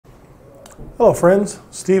Hello friends,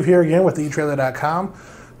 Steve here again with etrailer.com.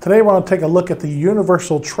 Today we're going to take a look at the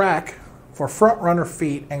universal track for front runner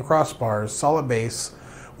feet and crossbars, solid base,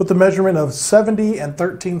 with the measurement of 70 and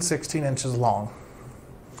 13/16 inches long.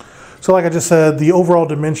 So like I just said, the overall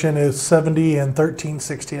dimension is 70 and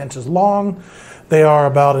 13/16 inches long. They are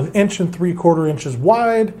about 1 3/4 inches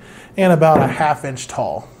wide and about a 1/2 inch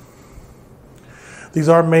tall. These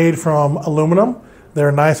are made from aluminum. They're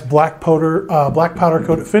a nice black powder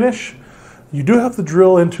coated finish. You do have to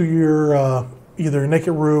drill into your either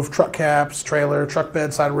naked roof, truck caps, trailer, truck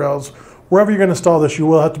bed, side rails, wherever you're going to install this. You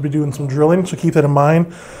will have to be doing some drilling, so keep that in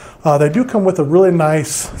mind. They do come with a really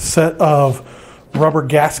nice set of rubber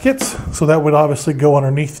gaskets, so that would obviously go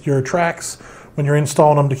underneath your tracks when you're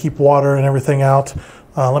installing them to keep water and everything out.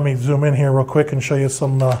 Let me zoom in here real quick and show you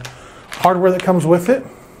some hardware that comes with it.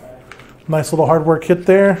 Nice little hardware kit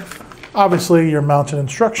there. Obviously your mounting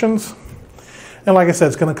instructions. And like I said,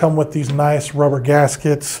 it's going to come with these nice rubber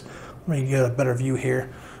gaskets. Let me get a better view here.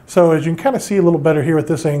 So as you can kind of see a little better here at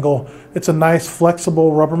this angle, it's a nice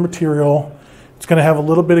flexible rubber material. It's going to have a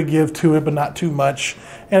little bit of give to it, but not too much.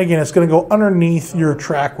 And again, it's going to go underneath your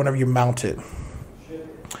track whenever you mount it.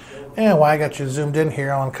 And while I got you zoomed in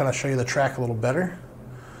here, I want to kind of show you the track a little better.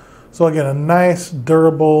 So again, a nice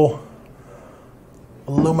durable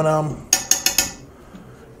aluminum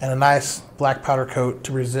and a nice black powder coat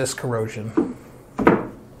to resist corrosion.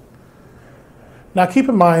 Now keep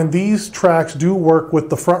in mind, these tracks do work with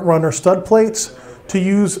the front runner stud plates to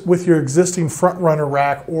use with your existing front runner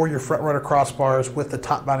rack or your front runner crossbars with the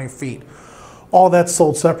top mounting feet. All that's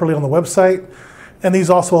sold separately on the website, and these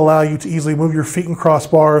also allow you to easily move your feet and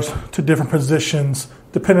crossbars to different positions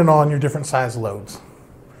depending on your different size loads.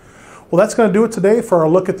 Well, that's going to do it today for our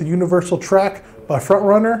look at the universal track by Front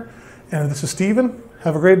Runner, and this is Steven.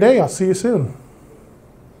 Have a great day. I'll see you soon.